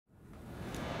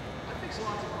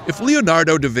If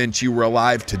Leonardo da Vinci were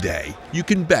alive today, you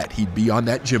can bet he'd be on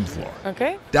that gym floor.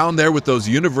 Okay. Down there with those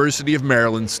University of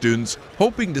Maryland students,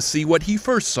 hoping to see what he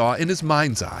first saw in his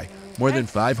mind's eye more than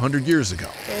 500 years ago.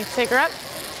 Okay, take her up.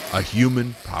 A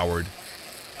human-powered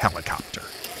helicopter.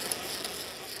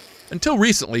 Until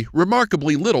recently,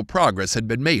 remarkably little progress had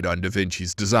been made on Da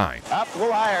Vinci's design. Up, a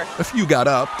little higher. A few got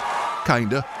up,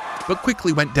 kinda, but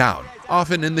quickly went down,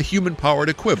 often in the human-powered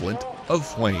equivalent of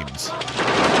flames.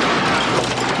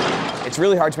 It's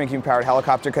really hard to make a human-powered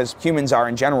helicopter because humans are,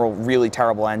 in general, really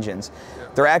terrible engines.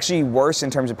 They're actually worse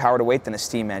in terms of power to weight than a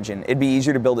steam engine. It'd be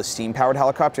easier to build a steam-powered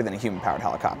helicopter than a human-powered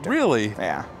helicopter. Really?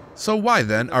 Yeah. So why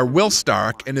then are Will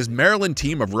Stark and his Maryland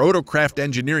team of rotorcraft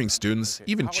engineering students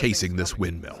even chasing this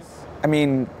windmill? I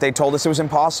mean, they told us it was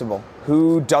impossible.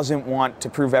 Who doesn't want to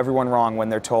prove everyone wrong when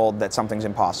they're told that something's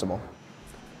impossible?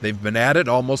 They've been at it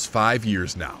almost 5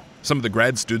 years now. Some of the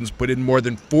grad students put in more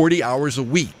than 40 hours a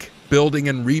week building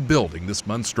and rebuilding this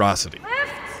monstrosity.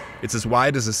 It's as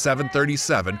wide as a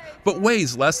 737, but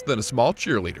weighs less than a small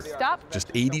cheerleader. Stop. Just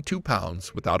 82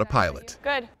 pounds without a pilot.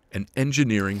 Good. An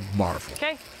engineering marvel.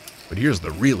 Okay. But here's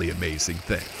the really amazing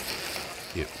thing.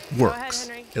 It works,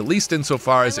 Henry. at least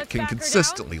insofar as Let's it can back her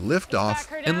consistently down. lift Let's off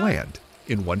back her and down. land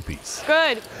in one piece.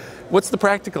 Good. What's the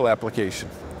practical application?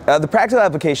 The practical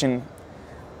application,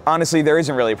 honestly, there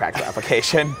isn't really a practical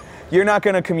application. You're not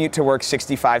going to commute to work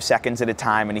 65 seconds at a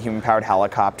time in a human-powered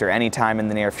helicopter anytime in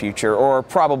the near future, or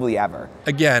probably ever.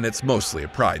 Again, it's mostly a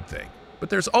pride thing. But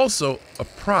there's also a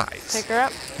prize. Take her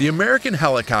up. The American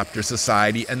Helicopter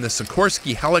Society and the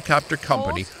Sikorsky Helicopter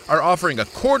Company are offering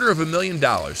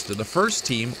 $250,000 to the first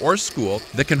team or school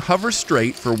that can hover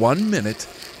straight for 1 minute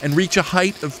and reach a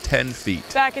height of 10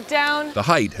 feet. Back it down. The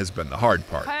height has been the hard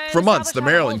part. Okay, For months, the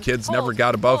establish Maryland hold, kids hold, never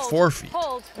got above hold, 4 feet.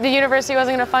 hold. The university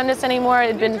wasn't going to fund us anymore. It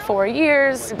had been 4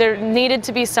 years. There needed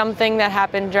to be something that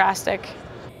happened drastic.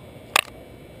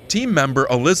 Team member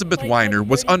Elizabeth Weiner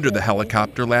was under the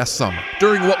helicopter last summer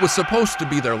during what was supposed to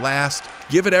be their last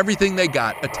give it everything they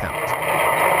got attempt.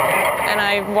 And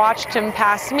I watched him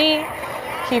pass me.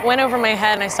 He went over my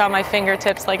head and I saw my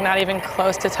fingertips like not even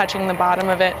close to touching the bottom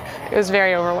of it. It was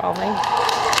very overwhelming.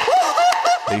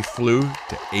 They flew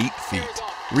to 8 feet,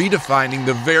 redefining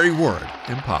the very word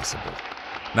impossible.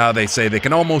 Now they say they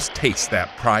can almost taste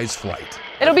that prize flight.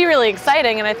 It'll be really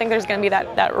exciting, and I think there's going to be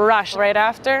that rush right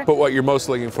after. But what you're most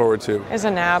looking forward to? Is a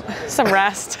nap, some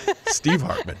rest. Steve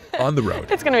Hartman on the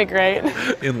road It's going to be great.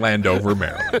 in Landover,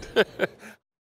 Maryland.